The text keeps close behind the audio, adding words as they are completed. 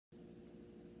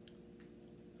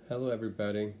Hello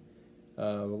everybody.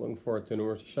 We're looking forward to a new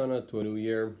Rosh Hashana, to a new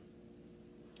year.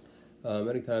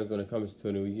 Many times when it comes to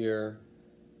a new year,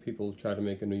 people try to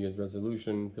make a New Year's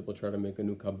resolution, people try to make a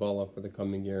new Kabbalah for the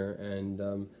coming year,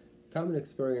 and common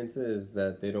experience is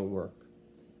that they don't work.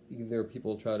 Either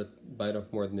people try to bite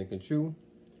off more than they can chew,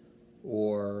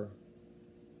 or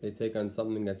they take on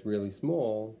something that's really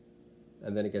small,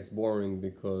 and then it gets boring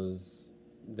because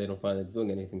they don't find it's doing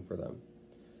anything for them.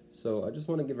 So I just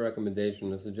want to give a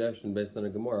recommendation, a suggestion based on a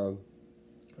Gemara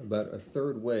about a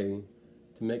third way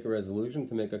to make a resolution,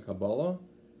 to make a Kabbalah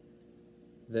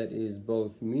that is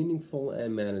both meaningful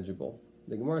and manageable.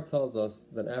 The Gemara tells us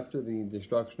that after the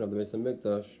destruction of the Beis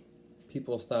HaMikdash,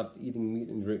 people stopped eating meat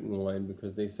and drinking wine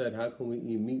because they said, how can we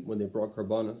eat meat when they brought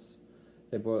karbanos?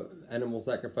 They brought animal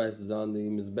sacrifices on the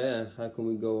Mizbeach. How can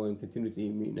we go and continue to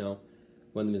eat meat now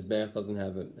when the Mizbeach doesn't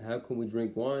have it? How can we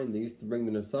drink wine? They used to bring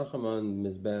the Nesachim on the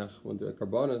Mizbeach when they're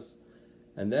karbanos,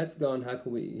 and that's gone. How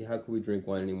can we drink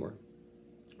wine anymore?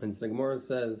 And so the Gemara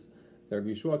says that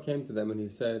Rabbi Yeshua came to them and he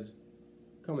said,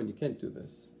 come on, you can't do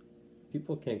this.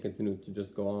 People can't continue to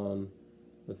just go on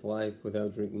with life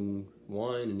without drinking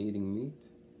wine and eating meat.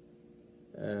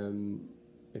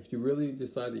 If you really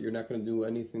decide that you're not going to do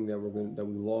anything that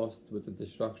we lost with the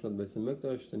destruction of the Beis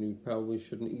HaMikdash, then you probably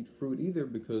shouldn't eat fruit either,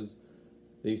 because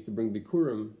they used to bring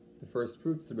bikurim, the first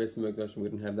fruits, to the Beis HaMikdash, and we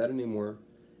didn't have that anymore.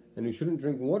 And you shouldn't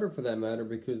drink water for that matter,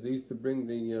 because they used to bring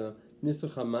the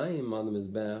Nisuch HaMayim on the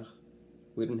Mizbeach.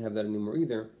 We didn't have that anymore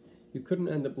either. You couldn't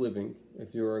end up living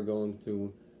if you were going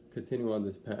to continue on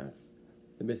this path.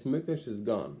 The Beis HaMikdash is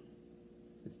gone.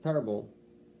 It's terrible.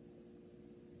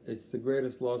 It's the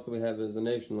greatest loss that we have as a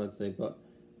nation, let's say, but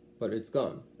it's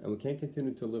gone. And we can't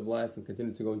continue to live life and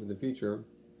continue to go into the future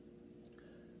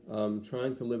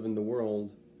trying to live in the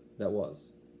world that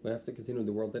was. We have to continue in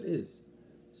the world that is.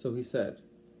 So he said,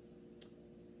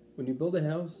 when you build a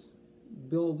house,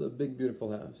 build a big,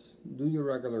 beautiful house. Do your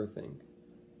regular thing.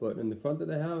 But in the front of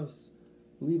the house,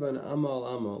 leave an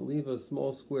amal, leave a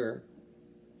small square,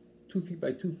 2 feet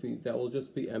by 2 feet, that will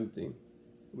just be empty.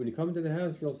 When you come into the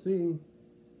house, you'll see,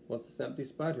 what's this empty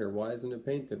spot here? Why isn't it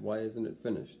painted? Why isn't it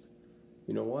finished?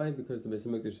 You know why? Because the Beis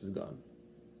HaMikdash is gone.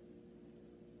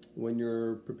 When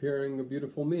you're preparing a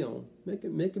beautiful meal, make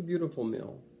a beautiful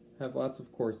meal. Have lots of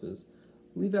courses.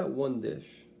 Leave out one dish.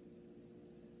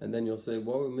 And then you'll say,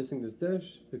 well, we're missing this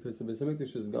dish because the Beis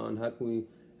HaMikdash is gone. How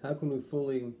can we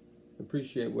fully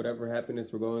appreciate whatever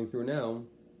happiness we're going through now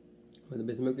when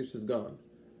the Beis HaMikdash is gone?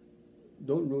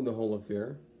 Don't ruin the whole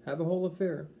affair. Have a whole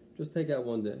affair. Just take out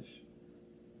one dish.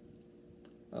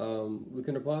 We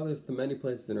can apply this to many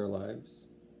places in our lives,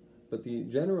 but the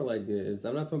general idea is,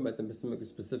 I'm not talking about the Beis HaMikdash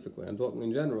specifically, I'm talking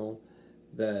in general,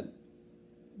 that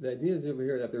the idea is over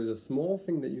here that there's a small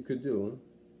thing that you could do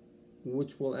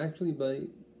which will actually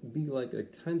be like a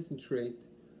concentrate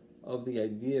of the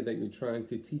idea that you're trying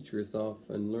to teach yourself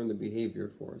and learn the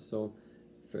behavior for. So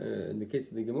in the case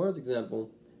of the Gemara's example,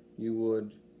 you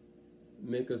would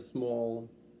make a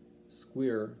small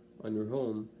square on your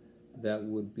home that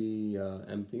would be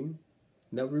empty.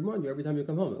 And that would remind you every time you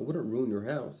come home. It wouldn't ruin your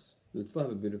house. You would still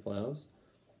have a beautiful house.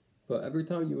 But every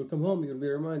time you would come home, you would be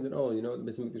reminded, oh, you know what,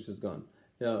 the Beis HaMikdash is gone.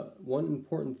 Now, one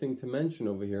important thing to mention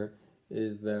over here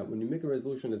is that when you make a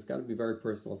resolution, it's got to be very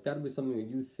personal. It's got to be something that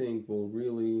you think will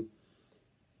really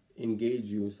engage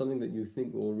you, something that you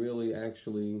think will really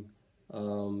actually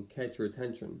catch your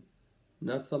attention.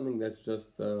 Not something that's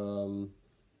just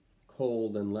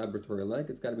cold and laboratory-like.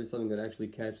 It's got to be something that actually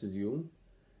catches you.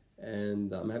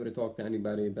 And I'm happy to talk to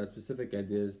anybody about specific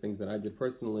ideas, things that I did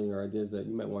personally, or ideas that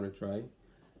you might want to try.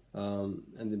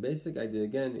 And the basic idea,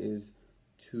 again, is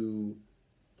to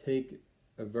take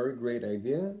a very great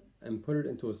idea and put it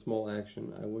into a small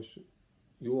action. I wish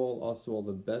you all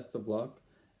the best of luck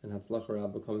and Hatzlacha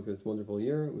Rabba coming to this wonderful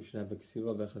year. We should have a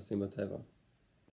Ksiva V'Chasima Teva.